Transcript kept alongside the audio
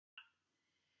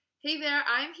Hey there,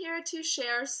 I'm here to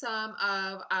share some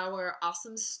of our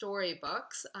awesome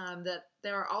storybooks. That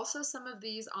there are also some of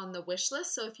these on the wish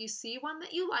list, so if you see one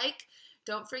that you like,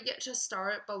 don't forget to star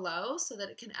it below so that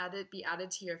it can be added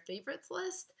to your favorites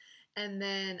list, and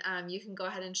then you can go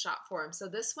ahead and shop for them. So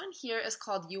this one here is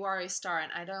called You Are a Star,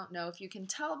 and I don't know if you can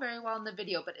tell very well in the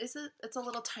video, but it's a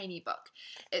little tiny book.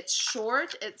 It's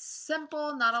short, it's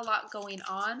simple, not a lot going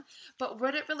on, but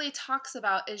what it really talks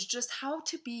about is just how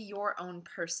to be your own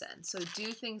person. So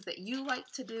do things that you like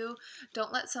to do.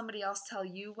 Don't let somebody else tell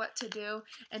you what to do,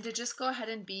 and to just go ahead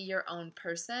and be your own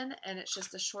person. And it's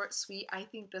just a short, sweet. I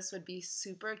think this would be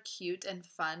super cute and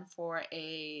fun for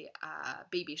a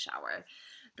baby shower.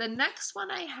 The next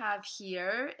one I have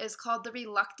here is called The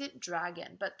Reluctant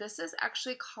Dragon, but this is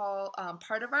actually called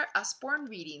part of our Usborne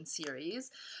reading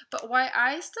series. But why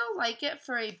I still like it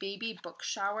for a baby book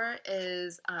shower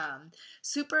is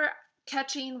super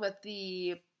catching with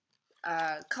the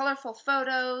colorful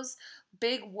photos,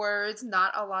 big words,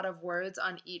 not a lot of words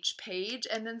on each page,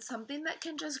 and then something that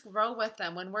can just grow with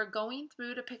them. When we're going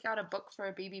through to pick out a book for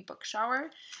a baby book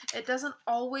shower, it doesn't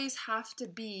always have to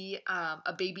be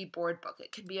a baby board book.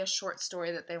 It could be a short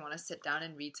story that they want to sit down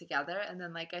and read together, and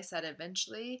then, like I said,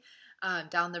 eventually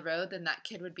down the road, then that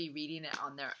kid would be reading it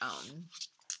on their own.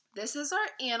 This is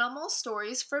our animal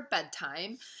stories for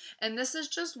bedtime, and this is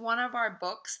just one of our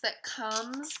books that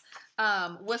comes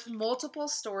with multiple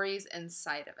stories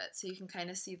inside of it. So you can kind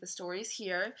of see the stories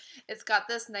here. It's got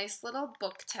this nice little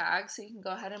book tag, so you can go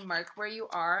ahead and mark where you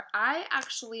are. I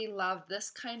actually love this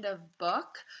kind of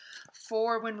book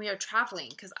for when we are traveling,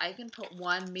 because I can put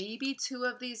one, maybe two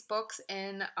of these books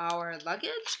in our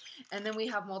luggage, and then we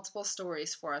have multiple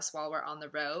stories for us while we're on the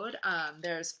road.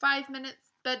 There's 5 minute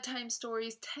bedtime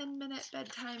stories, 10-minute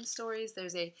bedtime stories.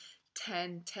 There's a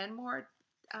 10 more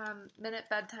minute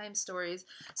bedtime stories.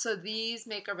 So these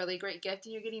make a really great gift,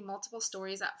 and you're getting multiple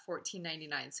stories at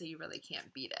 $14.99, so you really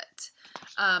can't beat it.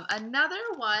 Another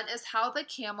one is How the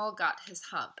Camel Got His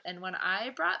Hump. And when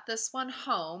I brought this one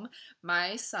home,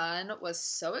 my son was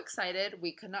so excited.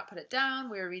 We could not put it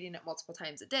down. We were reading it multiple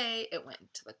times a day. It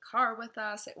went to the car with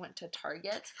us. It went to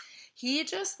Target. He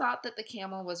just thought that the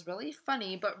camel was really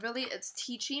funny, but really it's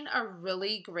teaching a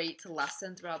really great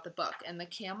lesson throughout the book. And the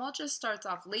camel just starts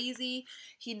off lazy.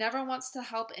 He never wants to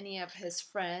help any of his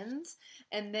friends.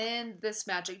 And then this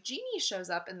magic genie shows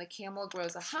up, and the camel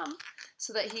grows a hump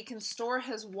so that he can store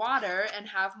his water and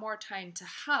have more time to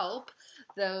help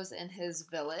those in his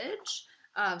village.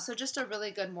 So just a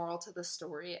really good moral to the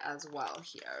story as well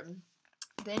here.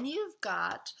 Then you've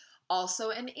got also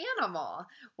an animal.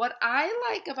 What I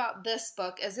like about this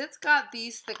book is it's got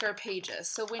these thicker pages.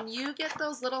 So when you get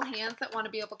those little hands that want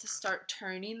to be able to start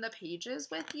turning the pages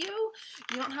with you,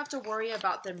 you don't have to worry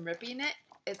about them ripping it.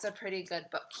 It's a pretty good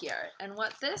book here. And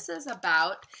what this is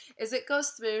about is it goes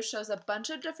through, shows a bunch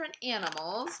of different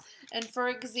animals. And for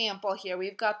example, here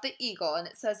we've got the eagle, and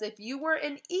it says, if you were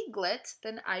an eaglet,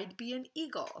 then I'd be an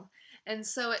eagle. And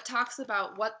so it talks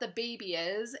about what the baby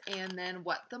is and then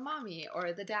what the mommy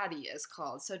or the daddy is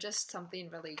called. So just something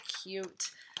really cute,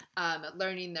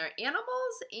 learning their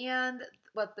animals and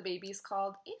what the baby's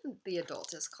called and the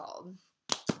adult is called.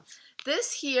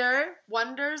 This here,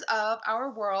 Wonders of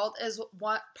Our World, is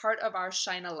what part of our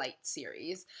Shine a Light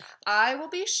series. I will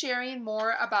be sharing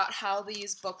more about how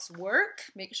these books work.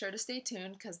 Make sure to stay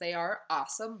tuned because they are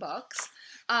awesome books.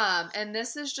 And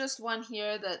this is just one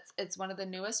here it's one of the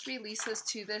newest releases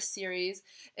to this series.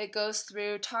 It goes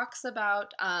through, talks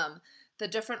about the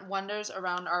different wonders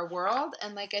around our world,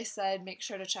 and like I said, make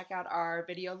sure to check out our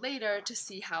video later to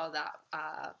see how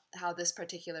this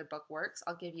particular book works.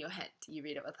 I'll give you a hint. You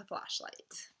read it with a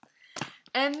flashlight.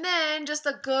 And then just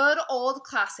a good old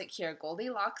classic here,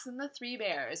 Goldilocks and the Three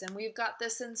Bears, and we've got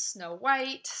this in Snow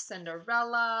White,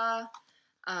 Cinderella.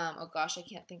 Oh gosh, I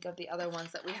can't think of the other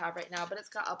ones that we have right now, but it's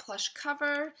got a plush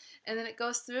cover, and then it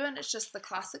goes through, and it's just the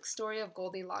classic story of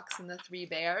Goldilocks and the Three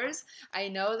Bears. I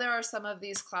know there are some of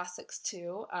these classics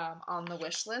too on the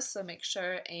wish list, so make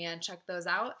sure and check those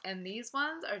out. And these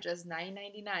ones are just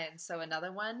 $9.99, so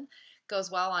another one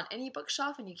goes well on any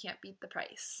bookshelf, and you can't beat the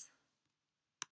price.